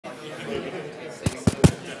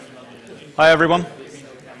Hi everyone.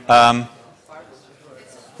 We're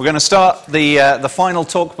going to start the final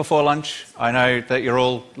talk before lunch. I know that you're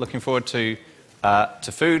all looking forward to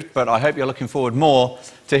food, but I hope you're looking forward more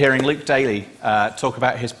to hearing Luke Daley talk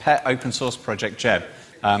about his pet open source project Jeb,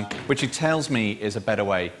 which he tells me is a better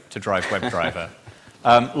way to drive WebDriver.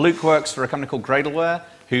 Luke works for a company called Gradleware,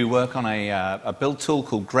 who work on a build tool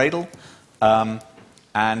called Gradle.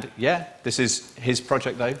 And yeah, this is his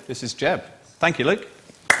project though. This is Jeb. Thank you, Luke.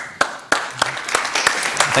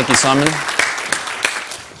 Thank you, Simon.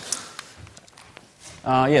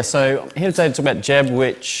 So here today to talk about Jeb,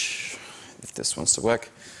 which, if this wants to work.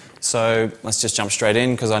 So let's just jump straight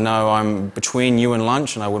in, because I know I'm between you and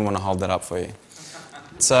lunch, and I wouldn't want to hold that up for you.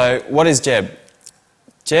 So what is Jeb?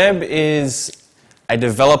 Jeb is a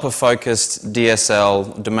developer-focused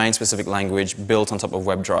DSL, domain-specific language, built on top of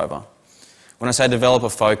WebDriver. When I say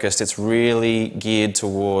developer-focused, it's really geared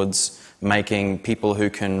towards making people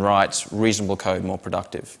who can write reasonable code more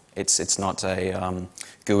productive. It's not a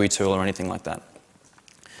GUI tool or anything like that.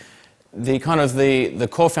 The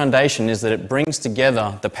core foundation is that it brings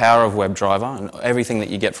together the power of WebDriver and everything that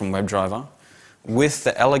you get from WebDriver with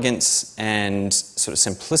the elegance and sort of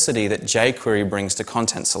simplicity that jQuery brings to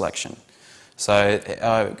content selection. So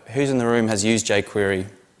who's in the room has used jQuery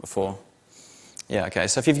before? Yeah, okay.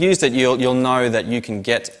 So if you've used it, you'll know that you can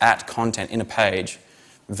get at content in a page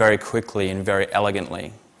very quickly and very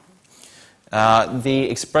elegantly. The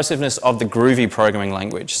expressiveness of the Groovy programming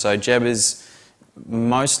language. So Jeb is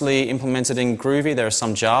mostly implemented in Groovy. There is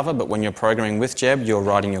some Java, but when you're programming with Jeb, you're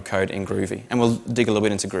writing your code in Groovy. And we'll dig a little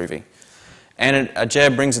bit into Groovy. And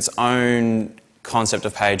Jeb brings its own concept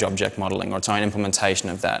of page object modeling, or its own implementation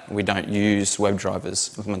of that. We don't use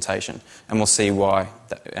WebDriver's implementation, and we'll see why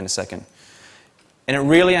in a second. And it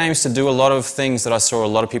really aims to do a lot of things that I saw a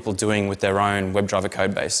lot of people doing with their own WebDriver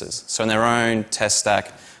code bases. So in their own test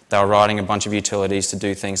stack, they were writing a bunch of utilities to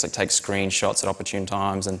do things like take screenshots at opportune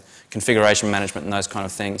times and configuration management and those kind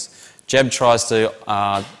of things. Jeb tries to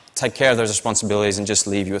take care of those responsibilities and just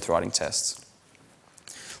leave you with writing tests.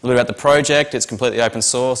 A little bit about the project. It's completely open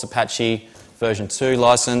source, Apache version 2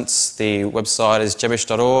 license. The website is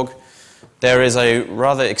jebish.org. There is a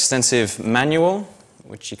rather extensive manual,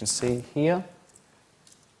 which you can see here,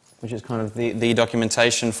 which is kind of the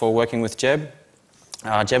documentation for working with Jeb.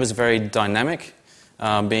 Jeb is very dynamic,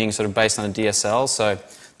 being sort of based on a DSL, so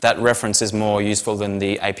that reference is more useful than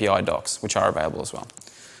the API docs, which are available as well.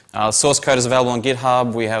 Source code is available on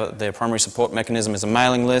GitHub. We have the primary support mechanism is a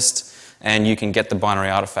mailing list, and you can get the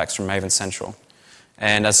binary artifacts from Maven Central.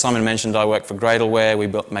 And as Simon mentioned, I work for Gradleware. We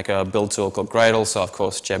make a build tool called Gradle, so of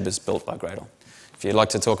course Jeb is built by Gradle. If you'd like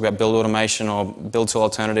to talk about build automation or build tool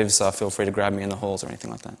alternatives, feel free to grab me in the halls or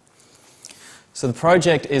anything like that. So the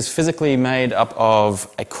project is physically made up of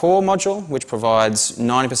a core module, which provides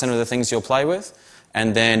 90% of the things you'll play with,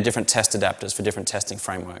 and then different test adapters for different testing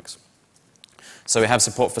frameworks. So we have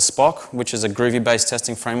support for Spock, which is a Groovy-based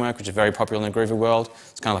testing framework, which is very popular in the Groovy world.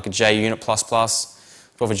 It's kind of like a JUnit++. Support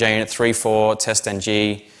for JUnit 3.4,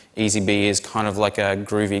 TestNG, EasyB is kind of like a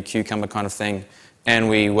Groovy Cucumber kind of thing, and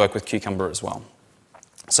we work with Cucumber as well.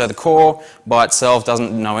 So the core by itself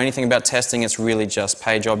doesn't know anything about testing. It's really just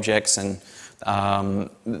page objects and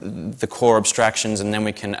the core abstractions, and then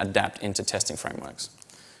we can adapt into testing frameworks.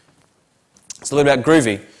 So a little about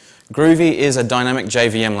Groovy. Groovy is a dynamic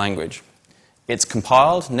JVM language. It's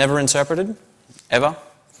compiled, never interpreted, ever.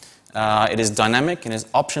 It is dynamic and is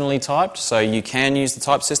optionally typed, so you can use the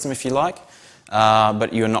type system if you like,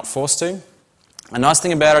 but you are not forced to. A nice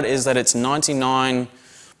thing about it is that it's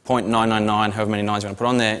 99.999, however many nines you want to put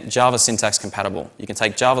on there, Java syntax compatible. You can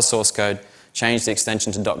take Java source code, change the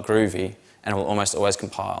extension to .groovy, and it will almost always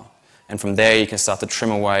compile. And from there you can start to trim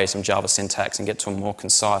away some Java syntax and get to a more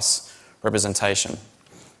concise representation.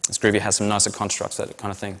 This Groovy has some nicer constructs, that kind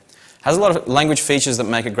of thing. Has a lot of language features that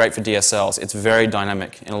make it great for DSLs. It's very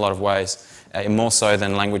dynamic in a lot of ways, more so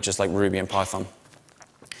than languages like Ruby and Python.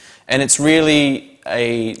 And it's really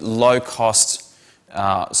a low-cost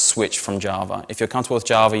switch from Java. If you're comfortable with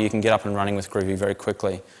Java, you can get up and running with Groovy very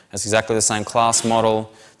quickly. It's exactly the same class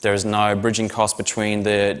model. There is no bridging cost between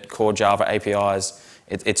the core Java APIs.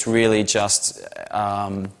 It's really just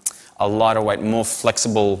a lighter weight, more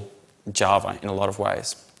flexible Java in a lot of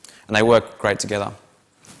ways. And they work great together.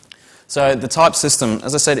 So the type system,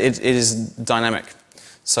 as I said, it is dynamic.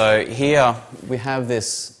 So here we have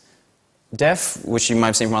this def, which you may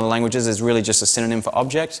have seen from other languages, is really just a synonym for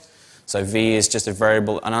object. So v is just a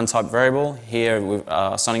variable, an untyped variable. Here we're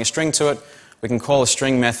assigning a string to it. We can call a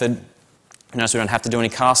string method. Notice we don't have to do any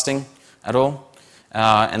casting at all.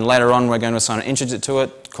 And later on we're going to assign an integer to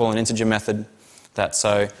it, call an integer method.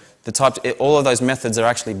 So all of those methods are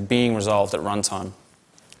actually being resolved at runtime.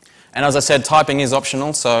 And as I said, typing is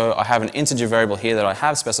optional, so I have an integer variable here that I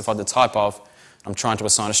have specified the type of. I'm trying to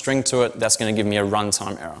assign a string to it. That's going to give me a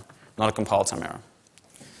runtime error, not a compile time error.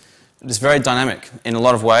 It's very dynamic in a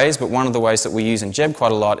lot of ways, but one of the ways that we use in Jeb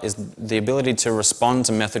quite a lot is the ability to respond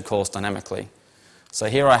to method calls dynamically. So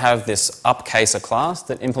here I have this upcaser class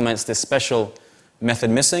that implements this special method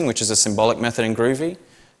missing, which is a symbolic method in Groovy.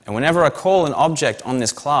 And whenever I call an object on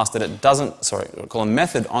this class that it doesn't, sorry, I call a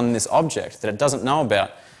method on this object that it doesn't know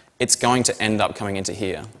about, it's going to end up coming into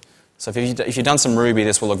here. So if you've done some Ruby,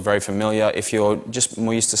 this will look very familiar. If you're just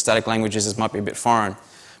more used to static languages, this might be a bit foreign.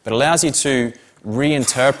 But it allows you to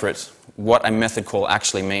reinterpret what a method call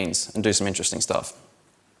actually means and do some interesting stuff.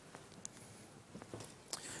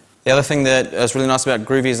 The other thing that is really nice about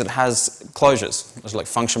Groovy is it has closures. There's like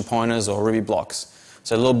function pointers or Ruby blocks.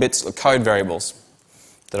 So little bits of code variables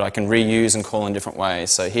that I can reuse and call in different ways.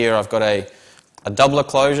 So here I've got a doubler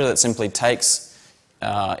closure that simply takes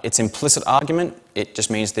its implicit argument. It just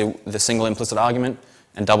means the single implicit argument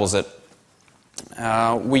and doubles it.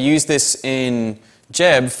 We use this in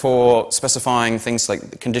Jeb for specifying things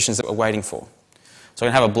like the conditions that we're waiting for. So I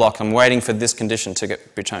can have a block. I'm waiting for this condition to get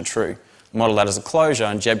returned true. Model that as a closure,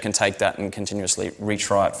 and Jeb can take that and continuously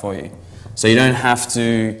retry it for you. So you don't have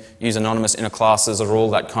to use anonymous inner classes or all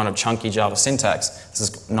that kind of chunky Java syntax. This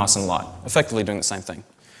is nice and light, effectively doing the same thing.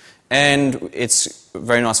 And it's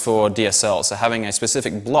very nice for DSL, so having a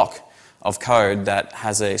specific block of code that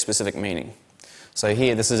has a specific meaning. So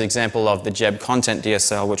here, this is an example of the Jeb content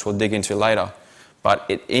DSL, which we'll dig into later. But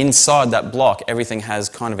inside that block, everything has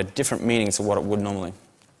kind of a different meaning to what it would normally.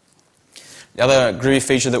 The other Groovy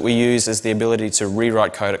feature that we use is the ability to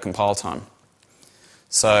rewrite code at compile time.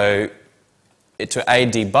 So to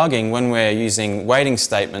aid debugging, when we're using waiting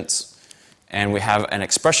statements and we have an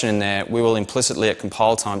expression in there, we will implicitly at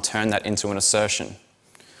compile time turn that into an assertion.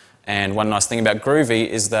 And one nice thing about Groovy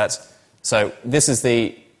is that, so this is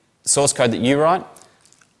the source code that you write.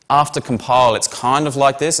 After compile, it's kind of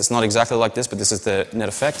like this. It's not exactly like this, but this is the net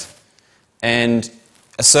effect. And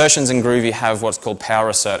assertions in Groovy have what's called power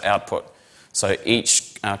assert output. So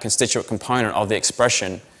each constituent component of the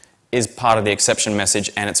expression is part of the exception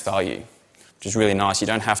message and its value, which is really nice. You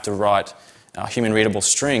don't have to write human readable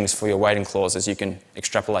strings for your waiting clauses. You can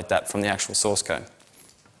extrapolate that from the actual source code.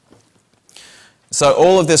 So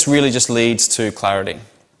all of this really just leads to clarity.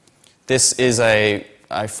 This is a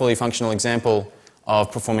fully functional example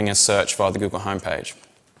of performing a search via the Google homepage.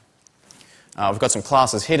 We've got some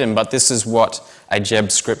classes hidden, but this is what a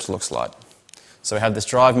Jeb script looks like. So we have this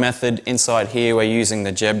drive method. Inside here, we're using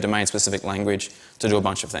the Jeb domain-specific language to do a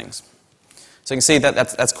bunch of things. So you can see that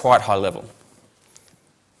that's quite high level.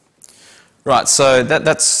 Right, so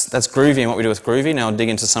that's Groovy and what we do with Groovy. Now I'll dig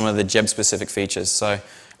into some of the Jeb-specific features. So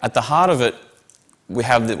at the heart of it, we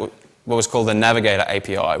have what was called the Navigator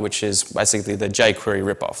API, which is basically the jQuery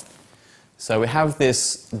ripoff. So we have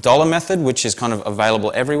this $ method, which is kind of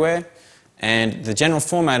available everywhere. And the general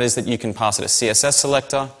format is that you can pass it a CSS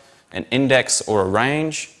selector, an index or a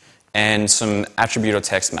range, and some attribute or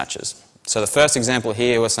text matches. So the first example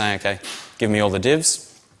here, we're saying, okay, give me all the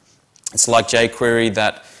divs. It's like jQuery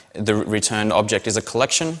that the returned object is a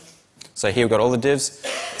collection. So here we've got all the divs.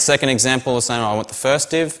 Second example is saying, I want the first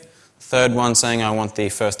div. Third one saying, I want the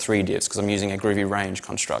first 3 divs, because I'm using a Groovy range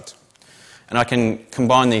construct. And I can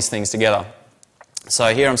combine these things together.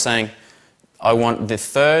 So here I'm saying, I want the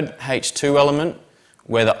third H2 element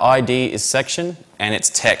where the ID is section and its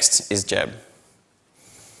text is Jeb.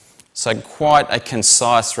 So quite a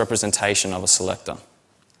concise representation of a selector.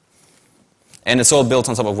 And it's all built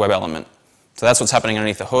on top of web element. So that's what's happening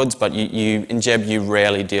underneath the hoods, but in Jeb you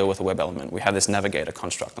rarely deal with a web element. We have this navigator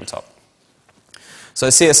construct on top. So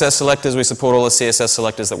CSS selectors, we support all the CSS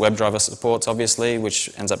selectors that WebDriver supports, obviously, which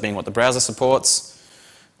ends up being what the browser supports.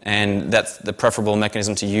 And that's the preferable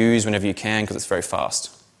mechanism to use whenever you can, because it's very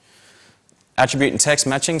fast. Attribute and text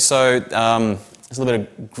matching, so there's a little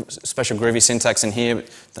bit of special Groovy syntax in here,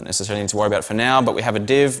 don't necessarily need to worry about it for now, but we have a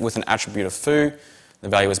div with an attribute of foo, the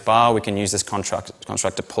value is bar, we can use this construct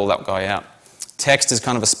to pull that guy out. Text is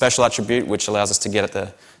kind of a special attribute which allows us to get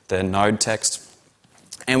at the node text,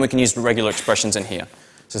 and we can use regular expressions in here.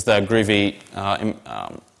 This is the Groovy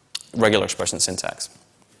regular expression syntax.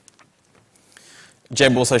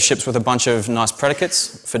 Jeb also ships with a bunch of nice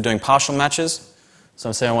predicates for doing partial matches. So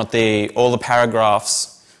I'm saying I want all the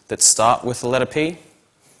paragraphs that start with the letter P.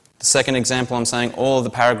 The second example, I'm saying all of the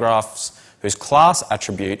paragraphs whose class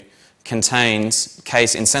attribute contains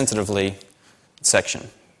case insensitively section.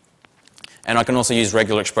 And I can also use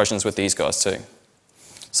regular expressions with these guys too.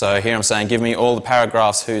 So here I'm saying give me all the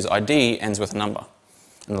paragraphs whose ID ends with a number.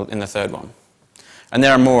 in the third one. And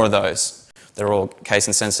there are more of those. They're all case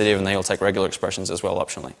insensitive and they all take regular expressions as well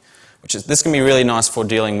optionally. This can be really nice for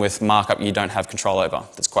dealing with markup you don't have control over,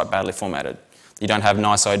 that's quite badly formatted. You don't have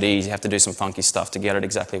nice IDs, you have to do some funky stuff to get it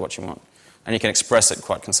exactly what you want. And you can express it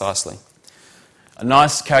quite concisely. A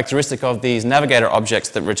nice characteristic of these navigator objects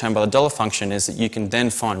that return by the dollar function is that you can then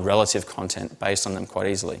find relative content based on them quite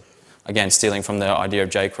easily. Again, stealing from the idea of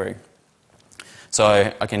jQuery.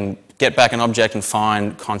 So I can get back an object and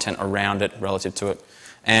find content around it relative to it.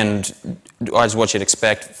 And as what you'd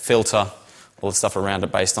expect, filter all the stuff around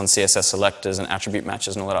it based on CSS selectors and attribute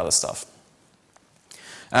matches and all that other stuff.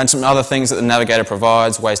 And some other things that the navigator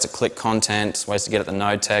provides, ways to click content, ways to get at the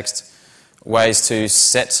node text, ways to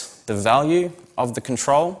set the value of the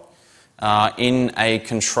control in a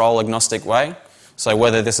control agnostic way. So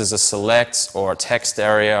whether this is a select or a text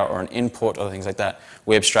area or an input or things like that,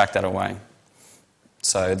 we abstract that away.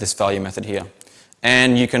 So this value method here.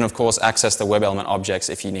 And you can, of course, access the web element objects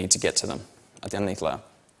if you need to get to them at the underneath layer.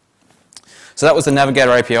 So that was the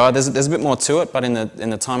Navigator API. There's a bit more to it, but in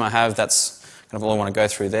the time I have, that's kind of all I want to go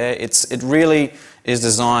through there. It really is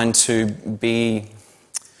designed to be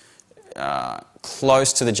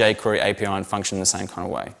close to the jQuery API and function in the same kind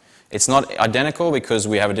of way. It's not identical because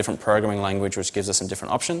we have a different programming language which gives us some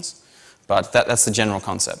different options, but that's the general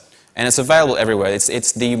concept. And it's available everywhere.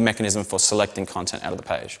 It's the mechanism for selecting content out of the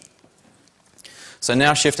page. So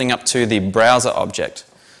now shifting up to the browser object.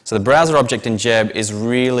 So the browser object in Jeb is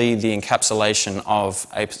really the encapsulation of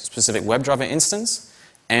a specific WebDriver instance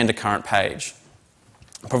and a current page.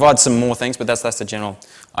 It provides some more things, but that's the general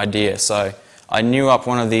idea. So I new up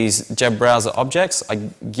one of these Jeb browser objects. I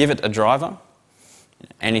give it a driver.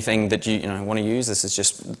 Anything that you want to use, this is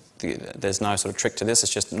just, there's no sort of trick to this,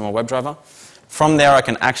 it's just a normal WebDriver. From there I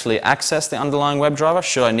can actually access the underlying WebDriver,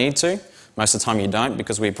 should I need to. Most of the time you don't,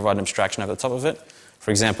 because we provide an abstraction over the top of it. For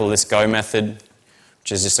example, this go method,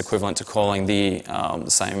 which is just equivalent to calling the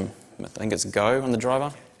same, I think it's go on the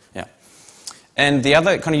driver. Yeah. And the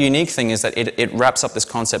other kind of unique thing is that it wraps up this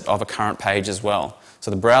concept of a current page as well. So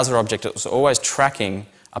the browser object is always tracking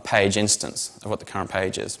a page instance of what the current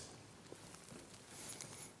page is.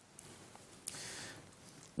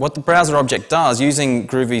 What the browser object does, using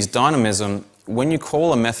Groovy's dynamism, when you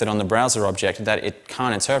call a method on the browser object that it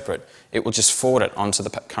can't interpret, it will just forward it onto the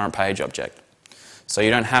current page object. So you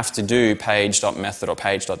don't have to do page.method or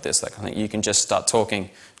page.this, that kind of thing. You can just start talking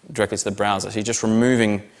directly to the browser. So you're just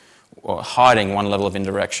removing or hiding one level of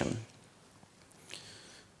indirection.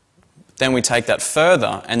 Then we take that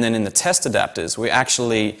further, and then in the test adapters, we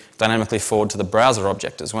actually dynamically forward to the browser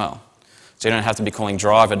object as well. So you don't have to be calling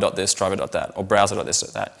driver.this, driver.that, or browser.this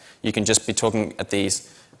or that. You can just be talking at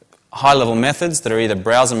these high-level methods that are either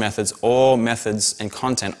browser methods or methods and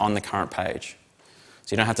content on the current page.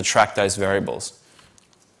 So you don't have to track those variables.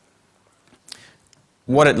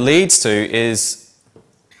 What it leads to is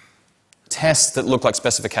tests that look like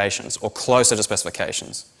specifications or closer to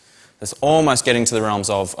specifications. That's almost getting to the realms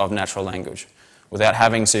of natural language without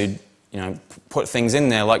having to put things in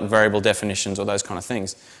there like variable definitions or those kind of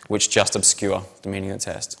things, which just obscure the meaning of the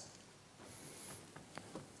test.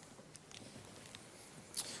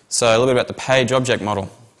 So a little bit about the page object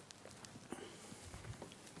model.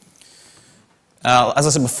 As I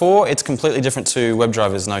said before, it's completely different to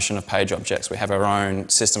WebDriver's notion of page objects. We have our own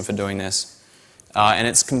system for doing this. And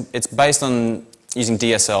it's based on using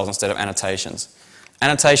DSLs instead of annotations.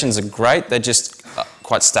 Annotations are great, they're just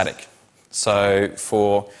quite static. So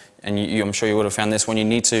I'm sure you would have found this, when you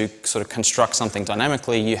need to sort of construct something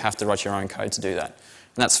dynamically, you have to write your own code to do that.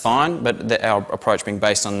 And that's fine, but our approach being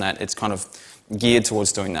based on that, it's kind of geared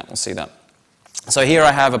towards doing that. We'll see that. So here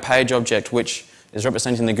I have a page object which is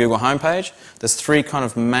representing the Google homepage. There's three kind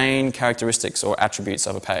of main characteristics or attributes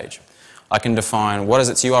of a page. I can define what is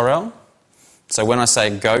its URL. So when I say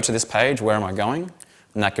go to this page, where am I going?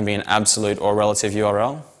 And that can be an absolute or relative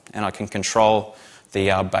URL. And I can control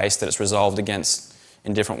the base that it's resolved against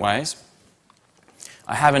in different ways.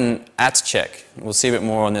 I have an at check. We'll see a bit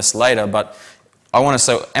more on this later, but I want to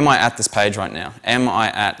say, am I at this page right now? Am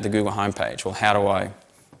I at the Google homepage? Well, how do I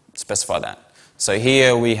specify that? So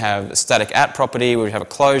here we have a static at property, where we have a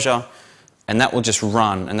closure, and that will just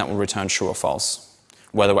run, and that will return true or false,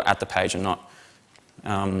 whether we're at the page or not.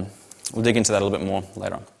 We'll dig into that a little bit more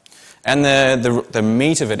later on. And the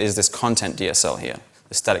meat of it is this content DSL here,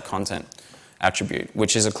 the static content attribute,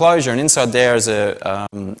 which is a closure, and inside there is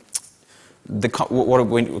what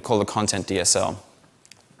we call the content DSL.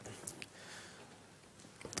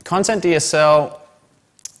 Content DSL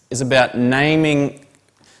is about naming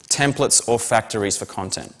templates or factories for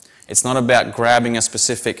content. It's not about grabbing a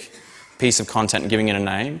specific piece of content and giving it a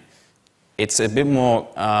name. it's a bit more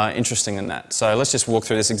interesting than that. So let's just walk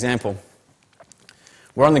through this example.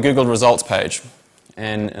 We're on the Google results page,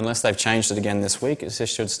 and unless they've changed it again this week, it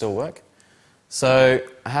should still work. So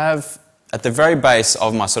I have, at the very base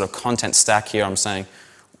of my sort of content stack here, I'm saying,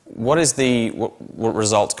 what is the what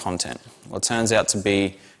results content? Well, it turns out to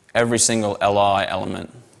be every single LI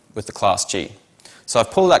element with the class G. So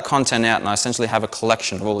I've pulled that content out, and I essentially have a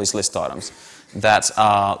collection of all these list items that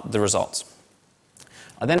are the results.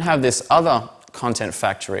 I then have this other content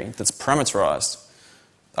factory that's parameterized.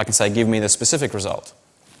 I can say, give me the specific result.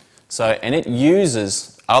 So, and it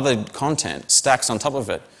uses other content, stacks on top of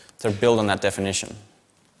it, to build on that definition.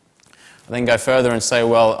 I then go further and say,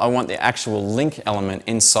 well, I want the actual link element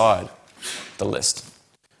inside the list.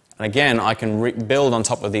 And again, I can build on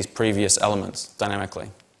top of these previous elements dynamically.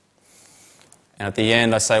 And at the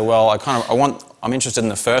end, I say, well, I'm interested in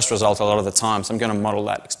the first result a lot of the time, so I'm going to model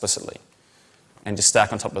that explicitly and just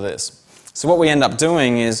stack on top of this. So what we end up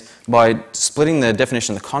doing is, by splitting the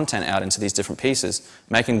definition of the content out into these different pieces,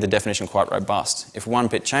 making the definition quite robust. If one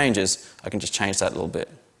bit changes, I can just change that a little bit,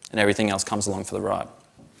 and everything else comes along for the ride.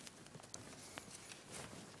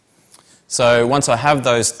 So once I have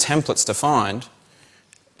those templates defined,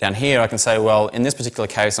 down here I can say, well, in this particular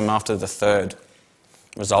case, I'm after the third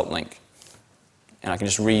result link. And I can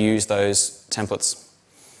just reuse those templates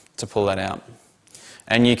to pull that out.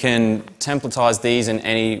 And you can templatize these in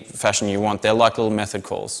any fashion you want. They're like little method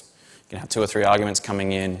calls. You can have 2 or 3 arguments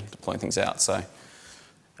coming in, deploying things out. So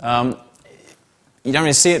you don't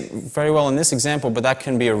really see it very well in this example, but that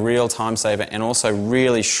can be a real time saver and also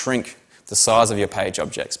really shrink the size of your page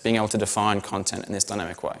objects, being able to define content in this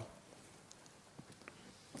dynamic way.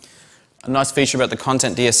 A nice feature about the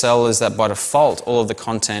content DSL is that by default, all of the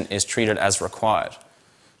content is treated as required.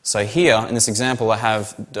 So here, in this example,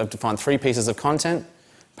 I've defined 3 pieces of content.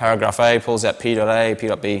 Paragraph A pulls out P.A,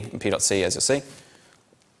 P.B, and P.C, as you'll see.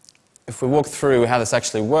 If we walk through how this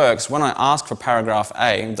actually works, when I ask for paragraph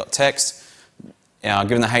A, .text,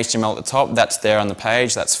 given the HTML at the top, that's there on the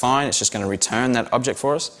page, that's fine. It's just going to return that object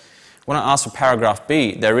for us. When I ask for paragraph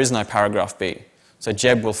B, there is no paragraph B. So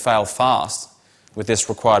Jeb will fail fast with this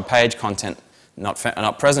required page content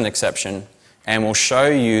not present exception, and will show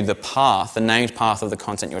you the path, the named path of the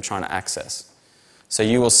content you're trying to access. So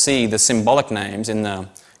you will see the symbolic names in the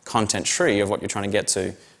content tree of what you're trying to get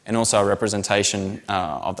to, and also a representation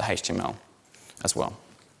of the HTML as well.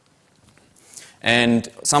 And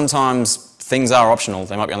sometimes things are optional.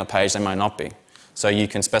 They might be on the page, they might not be. So you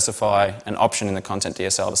can specify an option in the content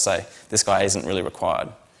DSL to say, this guy isn't really required.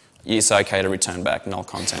 It's okay to return back null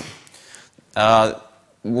content.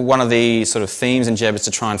 One of the sort of themes in Jeb is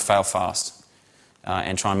to try and fail fast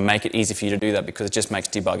and try and make it easy for you to do that, because it just makes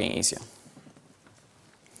debugging easier.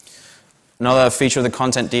 Another feature of the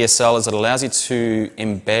content DSL is it allows you to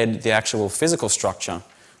embed the actual physical structure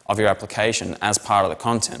of your application as part of the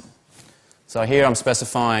content. So here I'm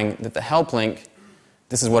specifying that the help link,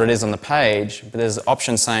 this is what it is on the page, but there's an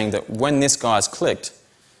option saying that when this guy's clicked,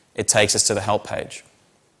 it takes us to the help page.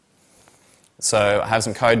 So I have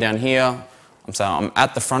some code down here. I'm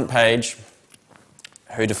at the front page.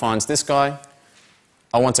 Who defines this guy?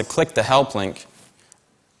 I want to click the help link,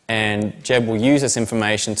 and Jeb will use this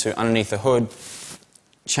information to, underneath the hood,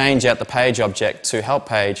 change out the page object to help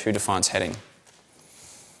page who defines heading.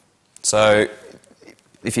 So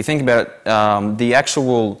if you think about it, the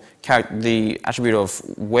attribute of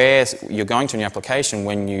where you're going to in your application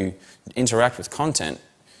when you interact with content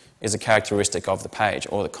is a characteristic of the page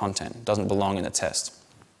or the content. It doesn't belong in the test.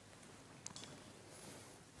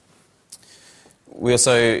 We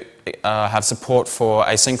also have support for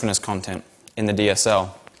asynchronous content in the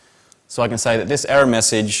DSL. So I can say that this error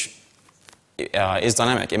message is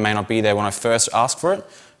dynamic. It may not be there when I first ask for it,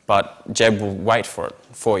 but Jeb will wait for it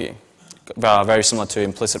for you. Very similar to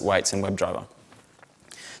implicit waits in WebDriver.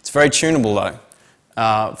 It's very tunable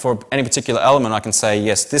though. For any particular element, I can say,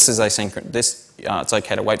 yes, this is asynchronous. It's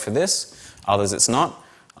okay to wait for this. Others, it's not.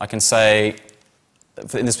 I can say,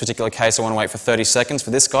 in this particular case, I want to wait for 30 seconds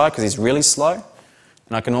for this guy because he's really slow.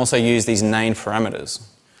 And I can also use these named parameters,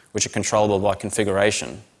 which are controllable by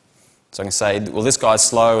configuration. So I can say, well, this guy's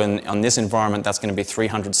slow, and on this environment, that's going to be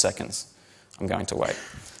 300 seconds. I'm going to wait.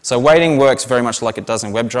 So waiting works very much like it does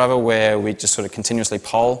in WebDriver, where we just sort of continuously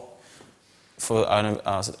poll for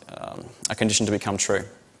a condition to become true.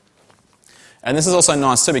 And this is also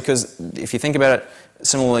nice too, because if you think about it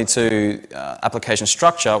similarly to application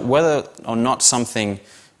structure, whether or not something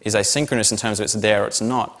is asynchronous in terms of it's there or it's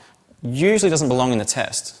not, usually doesn't belong in the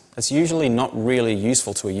test. It's usually not really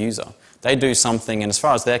useful to a user. They do something, and as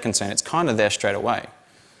far as they're concerned, it's kind of there straight away.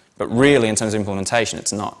 But really, in terms of implementation,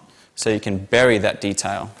 it's not. So you can bury that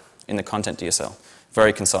detail in the content DSL,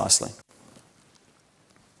 very concisely.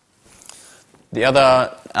 The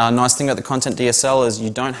other nice thing about the content DSL is you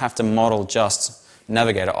don't have to model just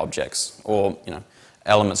navigator objects or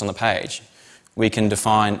elements on the page. We can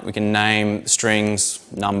name strings,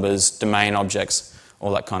 numbers, domain objects,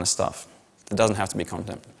 all that kind of stuff. It doesn't have to be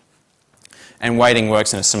content. And weighting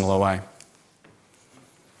works in a similar way.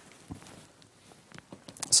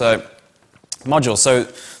 So, modules. So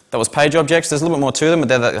that was page objects. There's a little bit more to them, but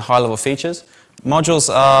they're the high-level features.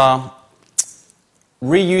 Modules are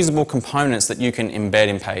reusable components that you can embed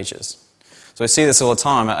in pages. So we see this all the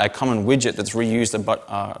time, a common widget that's reused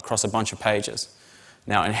across a bunch of pages.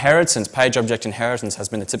 Now, inheritance, page object inheritance has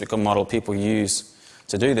been the typical model people use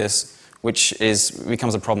to do this, which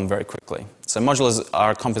becomes a problem very quickly. So modules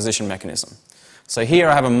are a composition mechanism. So here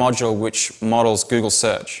I have a module which models Google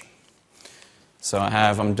search. So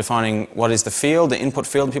I'm defining what is the field, the input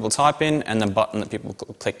field that people type in, and the button that people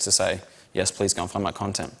click to say, yes, please go and find my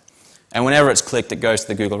content. And whenever it's clicked, it goes to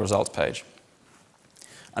the Google results page.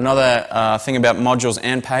 Another thing about modules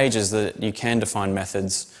and pages is that you can define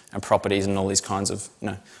methods and properties and all these kinds of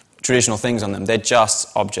traditional things on them. They're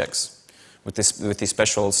just objects with these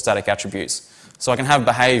special static attributes. So I can have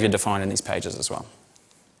behavior defined in these pages as well.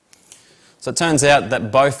 So it turns out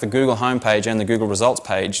that both the Google homepage and the Google results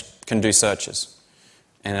page can do searches.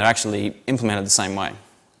 And they're actually implemented the same way,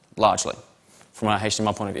 largely, from a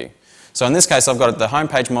HTML point of view. So in this case, I've got the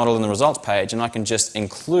homepage model and the results page, and I can just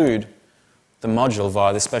include the module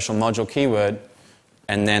via this special module keyword,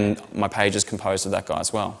 and then my page is composed of that guy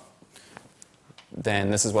as well. Then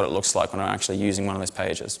this is what it looks like when I'm actually using one of those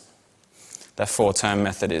pages. That for-term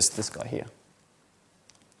method is this guy here.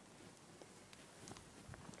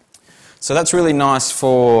 So that's really nice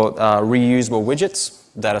for reusable widgets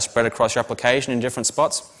that are spread across your application in different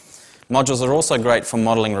spots. Modules are also great for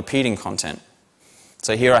modeling repeating content.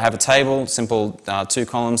 So here I have a table, simple 2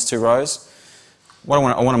 columns, 2 rows. I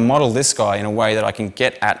want to model this guy in a way that I can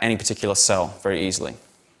get at any particular cell very easily.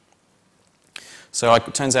 So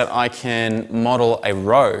it turns out I can model a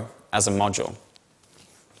row as a module.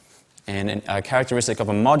 And a characteristic of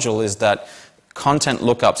a module is that content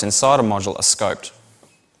lookups inside a module are scoped.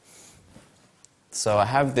 So I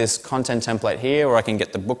have this content template here where I can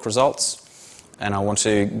get the book results, and I want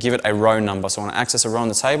to give it a row number. So I want to access a row in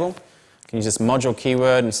the table. I can use this module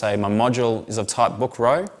keyword and say my module is of type book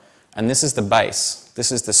row, and this is the base.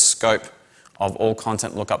 This is the scope of all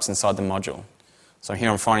content lookups inside the module. So here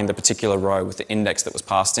I'm finding the particular row with the index that was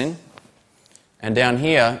passed in. And down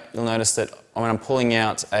here, you'll notice that when I'm pulling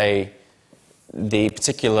out the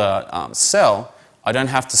particular cell, I don't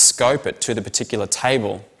have to scope it to the particular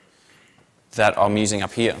table that I'm using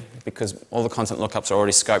up here, because all the content lookups are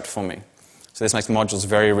already scoped for me. So this makes modules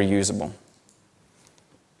very reusable.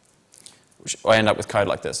 I end up with code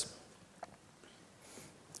like this.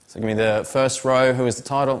 So give me the first row, who is the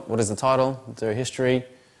title, what is the title, their history.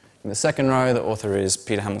 In the second row, the author is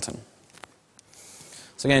Peter Hamilton.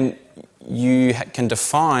 So again, you can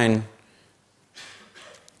define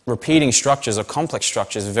repeating structures or complex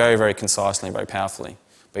structures very, very concisely and very powerfully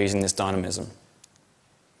by using this dynamism.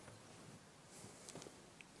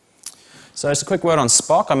 So just a quick word on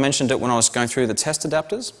Spock. I mentioned it when I was going through the test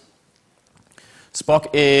adapters. Spock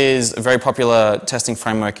is a very popular testing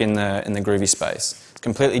framework in the Groovy space. It's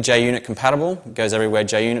completely JUnit compatible. It goes everywhere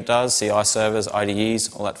JUnit does, CI servers,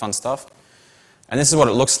 IDEs, all that fun stuff. And this is what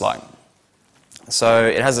it looks like. So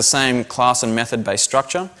it has the same class and method-based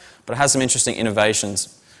structure, but it has some interesting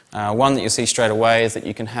innovations. One that you'll see straight away is that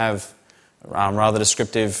you can have rather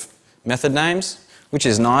descriptive method names, which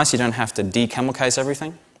is nice. You don't have to de-camel case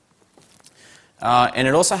everything. And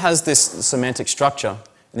it also has this semantic structure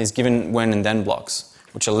in these given, when, and then blocks,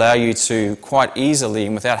 which allow you to quite easily,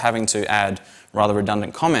 and without having to add rather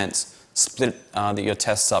redundant comments, split your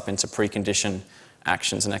tests up into precondition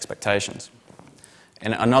actions and expectations.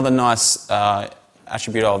 And another nice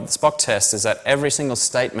attribute of the Spock test is that every single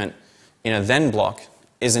statement in a then block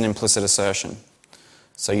is an implicit assertion.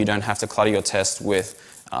 So you don't have to clutter your test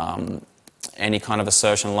with any kind of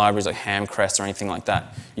assertion libraries like ham, crest, or anything like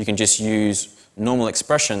that. You can just use normal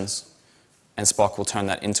expressions, and Spock will turn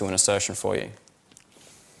that into an assertion for you.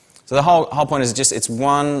 So the whole point is just it's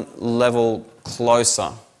one level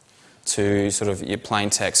closer to sort of your plain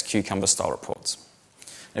text cucumber style reports.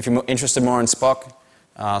 And if you're interested more in Spock,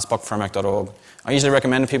 spockframework.org. I usually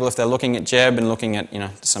recommend to people if they're looking at Jeb and looking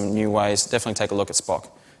at some new ways, definitely take a look at Spock.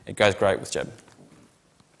 It goes great with Jeb.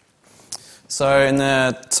 So in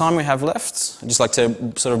the time we have left, I'd just like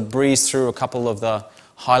to sort of breeze through a couple of the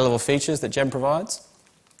high-level features that Jeb provides.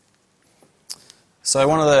 So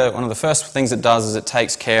one of the first things it does is it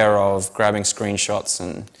takes care of grabbing screenshots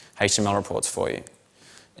and HTML reports for you.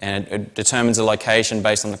 And it determines the location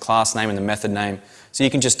based on the class name and the method name. So you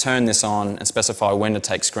can just turn this on and specify when to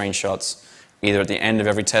take screenshots, either at the end of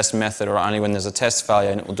every test method or only when there's a test failure,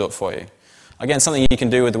 and it will do it for you. Again, something you can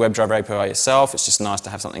do with the WebDriver API yourself. It's just nice to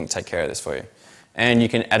have something to take care of this for you. And you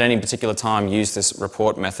can, at any particular time, use this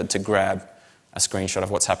report method to grab a screenshot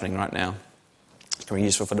of what's happening right now. It can be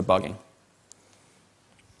useful for debugging.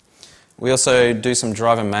 We also do some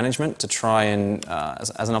driver management to try and,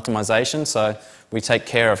 as an optimization. So we take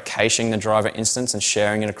care of caching the driver instance and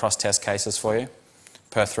sharing it across test cases for you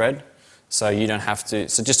per thread. So you don't have to,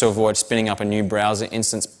 so just to avoid spinning up a new browser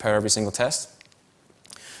instance per every single test.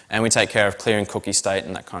 And we take care of clearing cookie state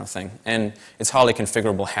and that kind of thing. And it's highly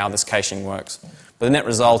configurable how this caching works. But the net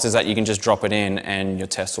result is that you can just drop it in and your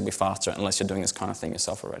test will be faster unless you're doing this kind of thing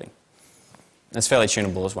yourself already. And it's fairly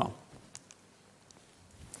tunable as well.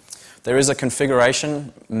 There is a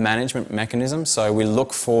configuration management mechanism, so we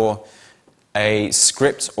look for a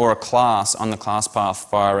script or a class on the class path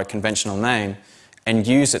via a conventional name and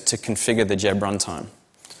use it to configure the Jeb runtime.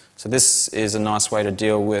 So this is a nice way to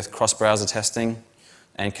deal with cross-browser testing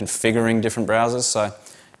and configuring different browsers. So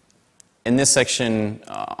in this section,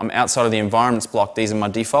 I'm outside of the environments block. These are my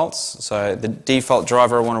defaults. So the default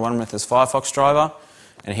driver I want to run with is Firefox driver,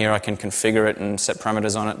 and here I can configure it and set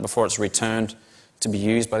parameters on it before it's returned to be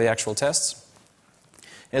used by the actual tests.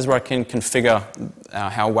 Here's where I can configure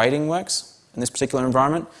how waiting works in this particular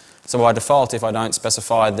environment. So by default, if I don't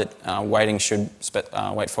specify that waiting should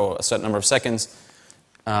wait for a certain number of seconds,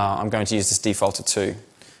 I'm going to use this default to 2.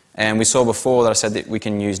 And we saw before that I said that we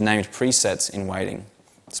can use named presets in waiting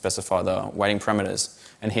to specify the waiting parameters.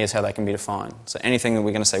 And here's how they can be defined. So anything that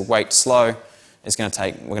we're going to say wait slow is going to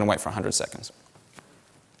take, we're going to wait for 100 seconds.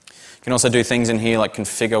 You can also do things in here like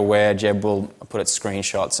configure where Jeb will put its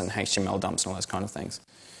screenshots and HTML dumps and all those kind of things.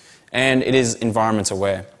 And it is environment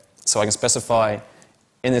aware. So I can specify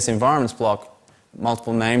in this environments block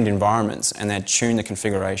multiple named environments and then tune the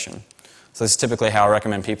configuration. So this is typically how I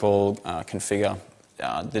recommend people configure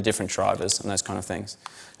the different drivers and those kind of things.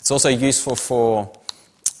 It's also useful for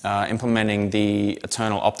implementing the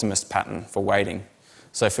eternal optimist pattern for waiting.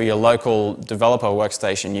 So for your local developer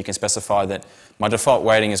workstation, you can specify that my default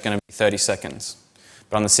waiting is going to be 30 seconds.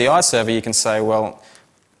 But on the CI server, you can say, well,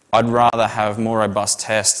 I'd rather have more robust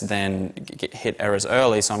tests than hit errors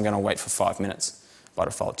early, so I'm going to wait for 5 minutes by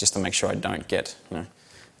default, just to make sure I don't get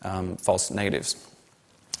false negatives.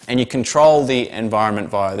 And you control the environment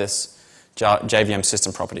via this JVM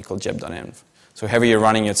system property called jeb.env. So however you're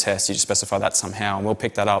running your test, you just specify that somehow, and we'll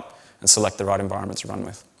pick that up and select the right environment to run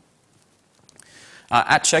with.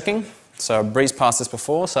 At checking, so I breezed past this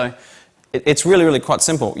before, so it's really, really quite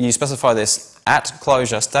simple. You specify this at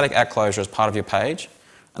closure, static at closure as part of your page,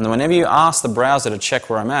 and then whenever you ask the browser to check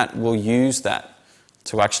where I'm at, we'll use that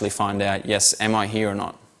to actually find out, yes, am I here or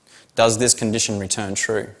not? Does this condition return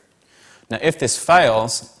true? Now, if this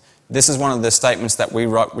fails, this is one of the statements that we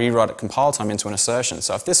rewrite at compile time into an assertion.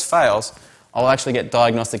 So if this fails, I'll actually get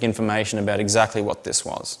diagnostic information about exactly what this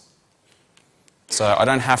was. So I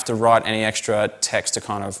don't have to write any extra text to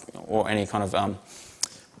kind of, or any kind of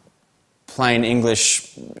plain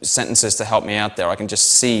English sentences to help me out there. I can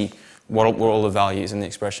just see what were all the values in the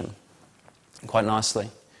expression quite nicely.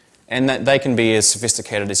 And that they can be as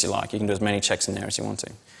sophisticated as you like. You can do as many checks in there as you want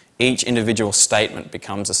to. Each individual statement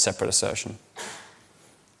becomes a separate assertion.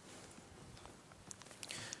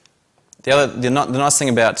 The nice thing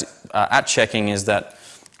about at checking is that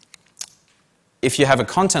if you have a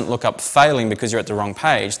content lookup failing because you're at the wrong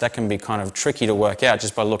page, that can be kind of tricky to work out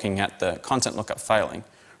just by looking at the content lookup failing.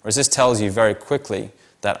 Whereas this tells you very quickly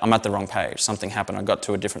that I'm at the wrong page, something happened, I got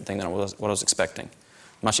to a different thing than what I was expecting.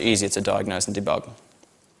 Much easier to diagnose and debug.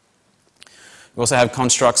 We also have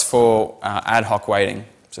constructs for ad hoc waiting.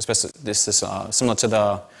 So this is similar to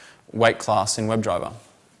the wait class in WebDriver.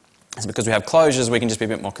 It's because we have closures, we can just be a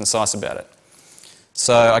bit more concise about it.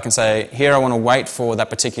 So I can say, here I want to wait for that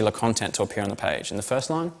particular content to appear on the page in the first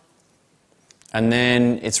line. And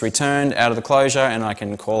then it's returned out of the closure, and I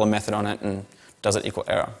can call a method on it, and does it equal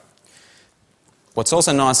error. What's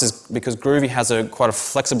also nice is because Groovy has quite a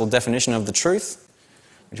flexible definition of the truth,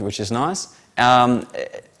 which is nice.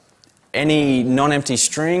 Any non-empty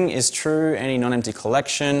string is true, any non-empty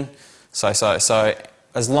collection. So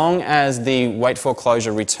as long as the wait for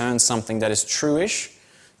closure returns something that is true-ish,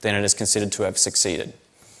 then it is considered to have succeeded.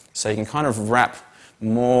 So you can kind of wrap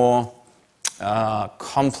more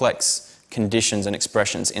complex conditions and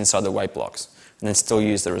expressions inside the wait blocks and then still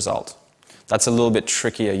use the result. That's a little bit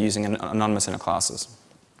trickier using anonymous inner classes.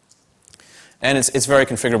 And it's very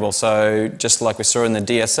configurable. So just like we saw in the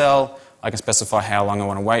DSL, I can specify how long I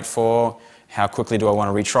want to wait for, how quickly do I want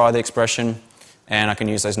to retry the expression, and I can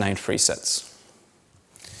use those named presets.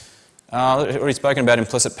 I've already spoken about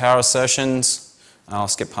implicit power assertions. I'll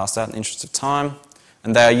skip past that in the interest of time.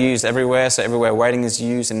 And they are used everywhere, so everywhere weighting is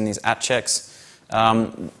used in these @checks.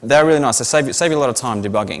 They're really nice. They save you a lot of time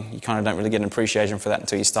debugging. You kind of don't really get an appreciation for that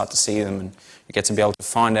until you start to see them, and you get to be able to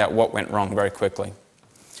find out what went wrong very quickly.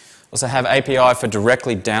 Also have API for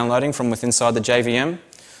directly downloading from within inside the JVM.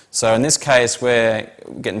 So in this case, we're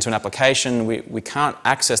getting to an application, we can't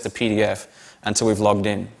access the PDF until we've logged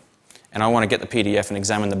in. And I want to get the PDF and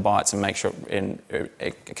examine the bytes and make sure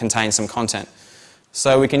it contains some content.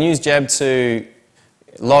 So we can use Jeb to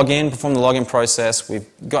log in, perform the login process. We've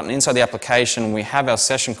gotten inside the application, we have our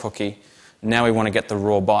session cookie. Now we want to get the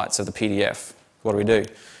raw bytes of the PDF. What do?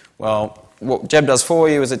 Well, what Jeb does for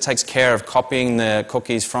you is it takes care of copying the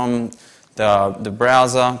cookies from the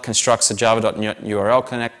browser, constructs a java.URL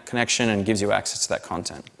connection, and gives you access to that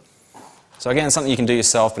content. So again, it's something you can do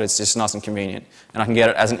yourself, but it's just nice and convenient. And I can get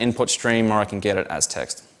it as an input stream, or I can get it as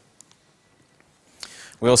text.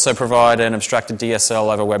 We also provide an abstracted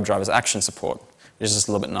DSL over WebDriver's action support, which is just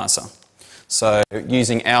a little bit nicer. So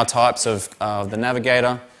using our types of the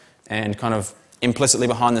navigator and kind of implicitly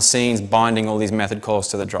behind the scenes binding all these method calls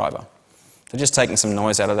to the driver. So just taking some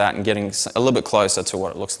noise out of that and getting a little bit closer to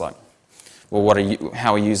what it looks like, or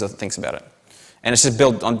how a user thinks about it. And it's just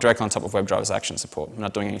built directly on top of WebDriver's action support. We're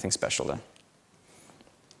not doing anything special there.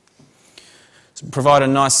 So provide a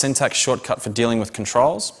nice syntax shortcut for dealing with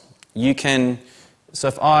controls. You can, so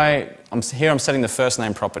if I'm setting the first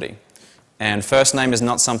name property. And first name is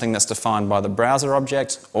not something that's defined by the browser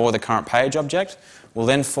object or the current page object. We'll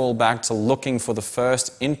then fall back to looking for the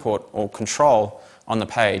first input or control on the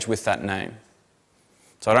page with that name.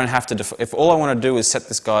 So I don't have to, if all I want to do is set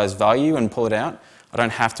this guy's value and pull it out, I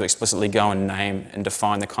don't have to explicitly go and name and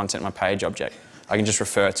define the content of my page object. I can just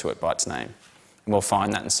refer to it by its name. And we'll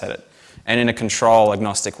find that and set it. And in a control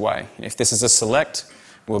agnostic way. If this is a select,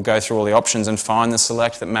 we'll go through all the options and find the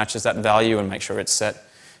select that matches that value and make sure it's set.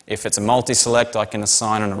 If it's a multi-select, I can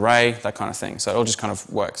assign an array, that kind of thing. So it all just kind of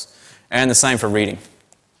works. And the same for reading.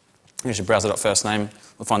 Usually browser.firstName,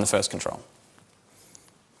 we'll find the first control.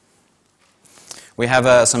 We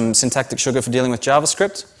have some syntactic sugar for dealing with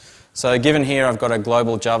JavaScript. So given here I've got a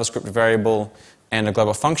global JavaScript variable and a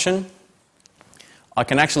global function, I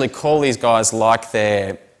can actually call these guys like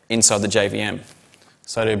they're inside the JVM.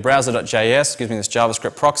 So to browser.js gives me this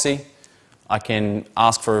JavaScript proxy. I can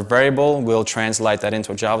ask for a variable, we'll translate that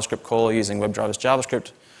into a JavaScript call using WebDriver's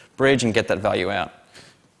JavaScript bridge and get that value out.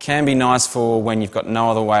 Can be nice for when you've got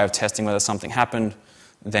no other way of testing whether something happened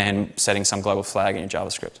than setting some global flag in your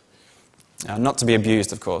JavaScript. Not to be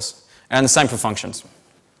abused, of course. And the same for functions.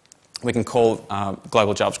 We can call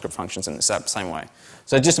global JavaScript functions in the same way.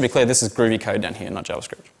 So just to be clear, this is Groovy code down here, not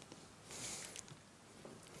JavaScript.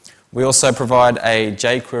 We also provide a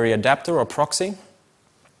jQuery adapter or proxy.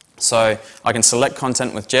 So I can select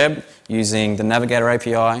content with Jeb using the Navigator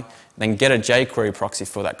API, then get a jQuery proxy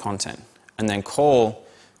for that content, and then call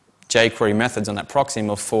jQuery methods on that proxy and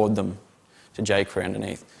we'll forward them to jQuery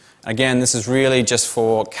underneath. Again, this is really just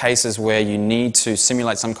for cases where you need to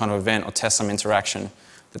simulate some kind of event or test some interaction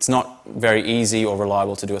that's not very easy or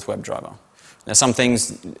reliable to do with WebDriver. Now, some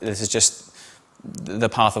things, this is just the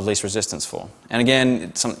path of least resistance for. And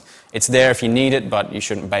again, it's there if you need it, but you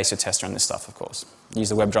shouldn't base your test around this stuff, of course. Use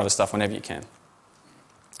the WebDriver stuff whenever you can.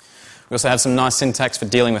 We also have some nice syntax for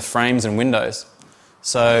dealing with frames and windows.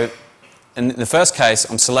 So in the first case,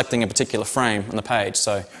 I'm selecting a particular frame on the page.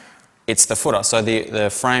 So it's the footer. So the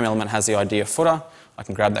frame element has the ID of footer. I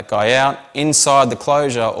can grab that guy out. Inside the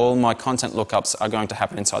closure, all my content lookups are going to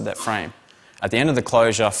happen inside that frame. At the end of the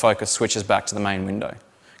closure, focus switches back to the main window.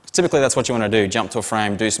 Typically, that's what you want to do. Jump to a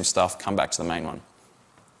frame, do some stuff, come back to the main one.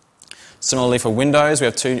 Similarly for windows, we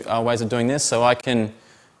have two ways of doing this. So I can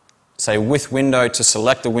say with window to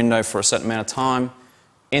select the window for a certain amount of time.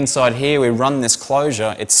 Inside here, we run this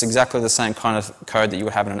closure. It's exactly the same kind of code that you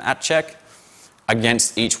would have in an @check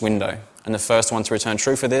against each window. And the first one to return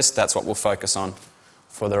true for this, that's what we'll focus on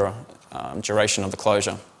for the duration of the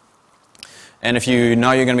closure. And if you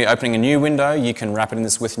know you're going to be opening a new window, you can wrap it in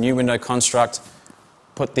this with new window construct,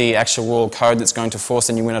 put the actual code that's going to force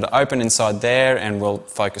the new window to open inside there, and we'll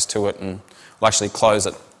focus to it and we'll actually close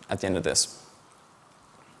it at the end of this.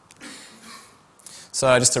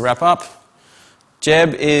 So just to wrap up,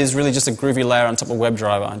 Jeb is really just a Groovy layer on top of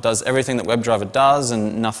WebDriver. It does everything that WebDriver does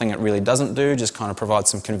and nothing it really doesn't do, just kind of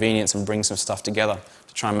provides some convenience and brings some stuff together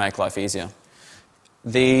to try and make life easier.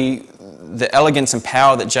 The elegance and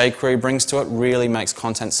power that jQuery brings to it really makes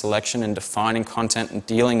content selection and defining content and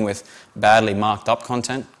dealing with badly marked up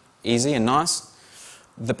content easy and nice.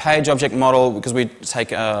 The page object model, because we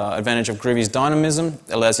take advantage of Groovy's dynamism,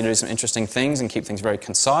 allows you to do some interesting things and keep things very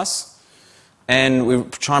concise. And we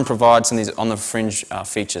try and provide some of these on-the-fringe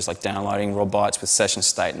features like downloading raw bytes with session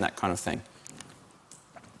state and that kind of thing.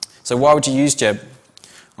 So why would you use Jeb?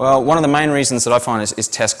 Well, one of the main reasons that I find is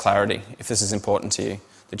test clarity, if this is important to you,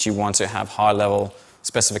 that you want to have high-level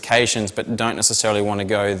specifications but don't necessarily want to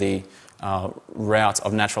go the route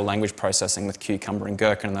of natural language processing with Cucumber and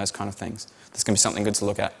Gherkin and those kind of things. This can be something good to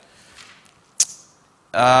look at.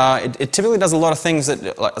 It typically does a lot of things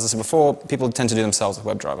that, like, as I said before, people tend to do themselves with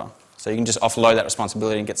WebDriver. So you can just offload that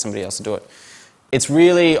responsibility and get somebody else to do it. It's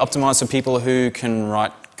really optimized for people who can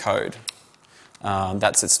write code.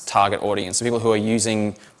 That's its target audience, so people who are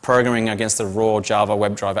using programming against the raw Java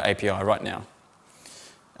WebDriver API right now.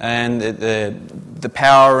 And the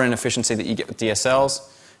power and efficiency that you get with DSLs,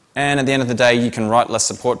 and at the end of the day, you can write less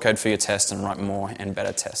support code for your tests and write more and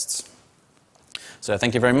better tests. So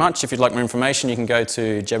thank you very much. If you'd like more information, you can go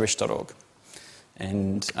to jebish.org.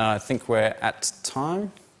 And I think we're at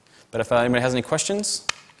time. But if anybody has any questions?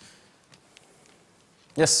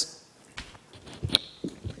 Yes?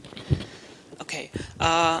 Okay.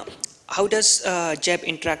 How does Jeb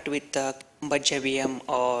interact with JVM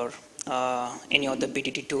or any of the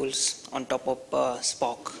BDD tools on top of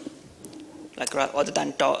Spock? Like other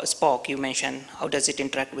than Spock, you mentioned, how does it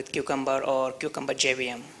interact with Cucumber or Cucumber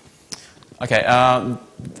JVM? Okay,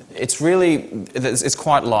 it's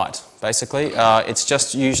quite light, basically. It's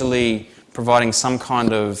just usually providing some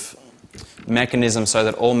kind of mechanism so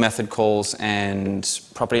that all method calls and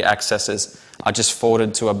property accesses are just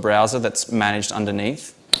forwarded to a browser that's managed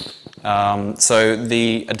underneath. So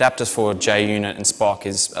the adapters for JUnit and Spock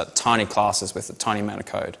is tiny classes with a tiny amount of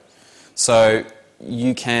code. So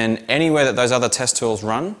you can, anywhere that those other test tools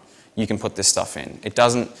run, you can put this stuff in.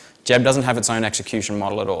 Jeb doesn't have its own execution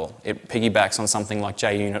model at all. It piggybacks on something like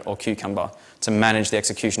JUnit or Cucumber to manage the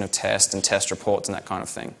execution of tests and test reports and that kind of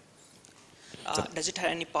thing. Does it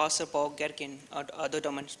have any parser for Gherkin or other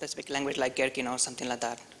domain-specific language like Gherkin or something like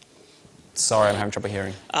that? Sorry, I'm having trouble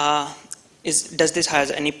hearing. Does this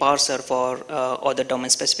have any parser for other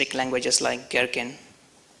domain-specific languages like Gherkin?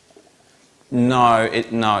 No,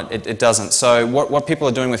 it doesn't. So what people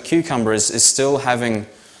are doing with Cucumber is still having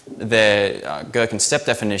their Gherkin step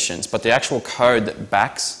definitions, but the actual code that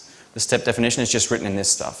backs the step definition is just written in this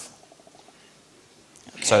stuff.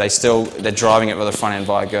 Okay. So they're driving it with the front end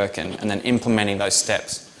via Gherkin and then implementing those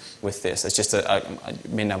steps with this. It's just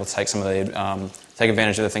being able to take some of the take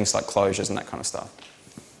advantage of the things like closures and that kind of stuff.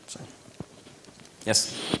 So,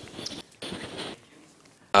 yes.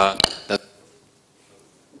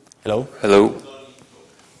 Hello. Hello.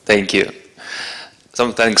 Thank you.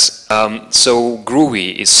 Some thanks. So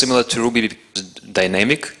Groovy is similar to Ruby because it's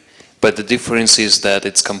dynamic, but the difference is that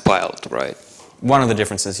it's compiled, right? One of the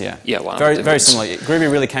differences, yeah. Yeah, one very similar.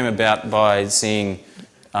 Groovy really came about by seeing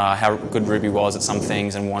how good Ruby was at some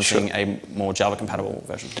things and wanting a more Java-compatible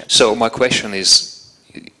version. Yeah. So my question is,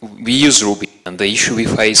 we use Ruby, and the issue we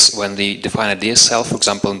face when we define a DSL, for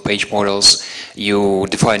example, in page models, you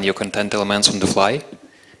define your content elements on the fly,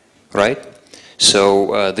 right?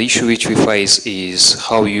 So the issue which we face is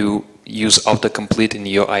how you use autocomplete in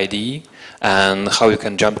your IDE and how you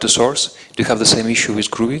can jump to source. Do you have the same issue with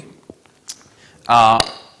Groovy?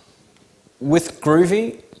 With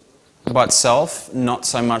Groovy by itself, not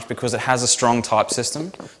so much because it has a strong type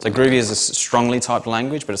system. So Groovy is a strongly typed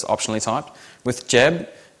language, but it's optionally typed. With Jeb,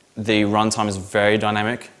 the runtime is very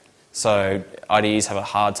dynamic, so IDEs have a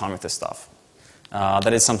hard time with this stuff.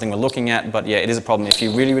 That is something we're looking at, but yeah, it is a problem. If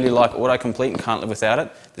you really, really like autocomplete and can't live without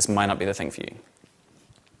it, this might not be the thing for you.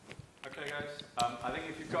 Okay, guys. I think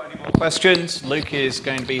if you've got any more questions, Luke is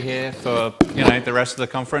going to be here for the rest of the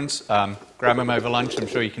conference. Grab him over lunch. I'm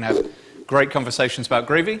sure you can have great conversations about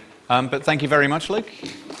Groovy. But thank you very much, Luke.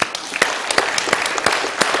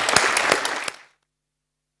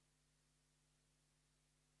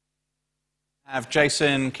 Have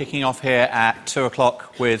Jason kicking off here at 2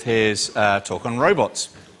 o'clock with his talk on robots,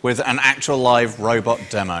 with an actual live robot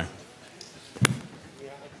demo.